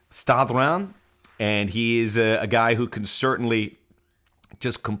Stadran. And he is a guy who can certainly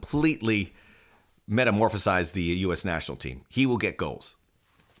just completely metamorphosize the U.S. national team. He will get goals.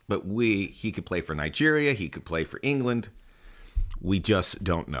 But he could play for Nigeria. He could play for England. We just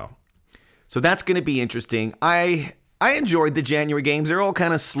don't know. So that's going to be interesting. I enjoyed the January games. They're all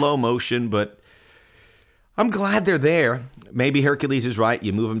kind of slow motion, but I'm glad they're there. Maybe Herculez is right.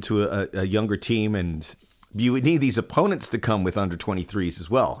 You move them to a younger team, and you would need these opponents to come with under 23s as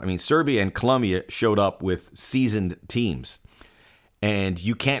well. I mean, Serbia and Colombia showed up with seasoned teams, and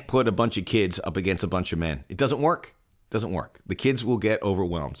you can't put a bunch of kids up against a bunch of men. It doesn't work. Doesn't work. The kids will get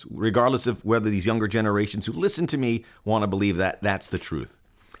overwhelmed, regardless of whether these younger generations who listen to me want to believe that that's the truth.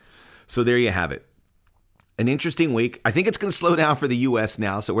 So there you have it. An interesting week. I think it's going to slow down for the U.S.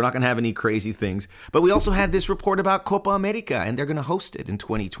 now, so we're not going to have any crazy things. But we also had this report about Copa America, and they're going to host it in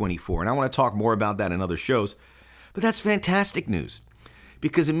 2024. And I want to talk more about that in other shows. But that's fantastic news,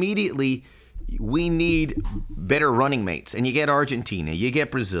 because immediately we need better running mates. And you get Argentina, you get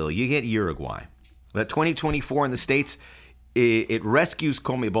Brazil, you get Uruguay. That 2024 in the States, it rescues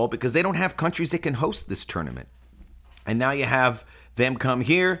CONMEBOL because they don't have countries that can host this tournament. And now you have them come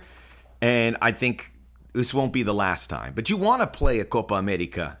here, and I think this won't be the last time. But you want to play a Copa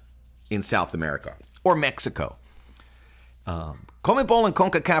America in South America or Mexico. CONMEBOL and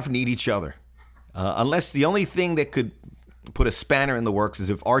CONCACAF need each other. Unless the only thing that could put a spanner in the works is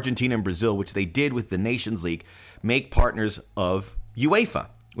if Argentina and Brazil, which they did with the Nations League, make partners of UEFA,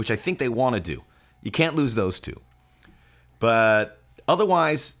 which I think they want to do. You can't lose those two. But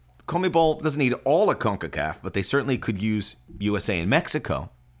otherwise, CONMEBOL doesn't need all of CONCACAF, but they certainly could use USA and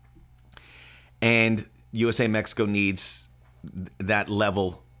Mexico. And USA and Mexico needs that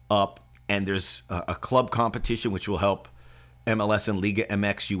level up. And there's a club competition, which will help MLS and Liga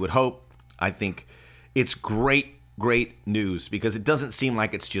MX, you would hope. I think it's great news because it doesn't seem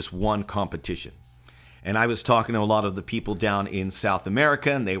like it's just one competition. And I was talking to a lot of the people down in South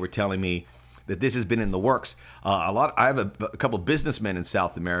America, and they were telling me that this has been in the works. I have a couple of businessmen in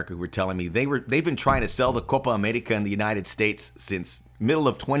South America who were telling me they've been trying to sell the Copa America in the United States since middle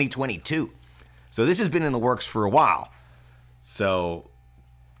of 2022. So this has been in the works for a while. So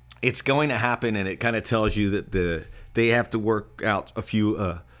it's going to happen, and it kind of tells you that they have to work out a few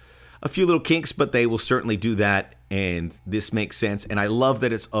little kinks, but they will certainly do that, and this makes sense. And I love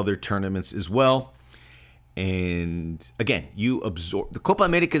that it's other tournaments as well. And again, the Copa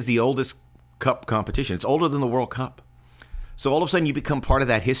America is the oldest cup competition. It's older than the World Cup. So all of a sudden you become part of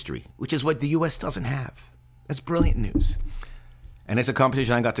that history, which is what the U.S. doesn't have. That's brilliant news. And it's a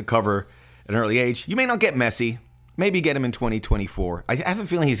competition I got to cover at an early age. You may not get Messi. Maybe get him in 2024. I have a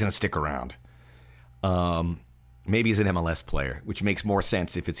feeling he's going to stick around. Maybe he's an MLS player, which makes more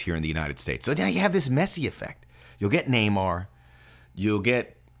sense if it's here in the United States. So now you have this Messi effect. You'll get Neymar. You'll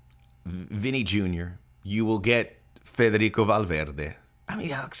get Vinny Jr. You will get Federico Valverde. I mean,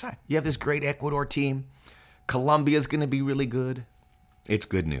 how exciting. You have this great Ecuador team. Colombia's going to be really good. It's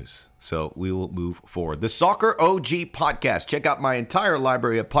good news. So we will move forward. The Soccer OG podcast. Check out my entire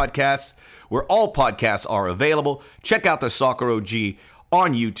library of podcasts where all podcasts are available. Check out the Soccer OG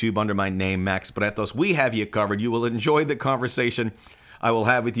on YouTube under my name, Max Bretos. We have you covered. You will enjoy the conversation I will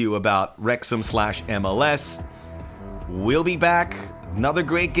have with you about Wrexham/MLS. We'll be back. Another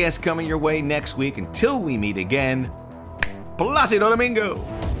great guest coming your way next week. Until we meet again, Placido Domingo.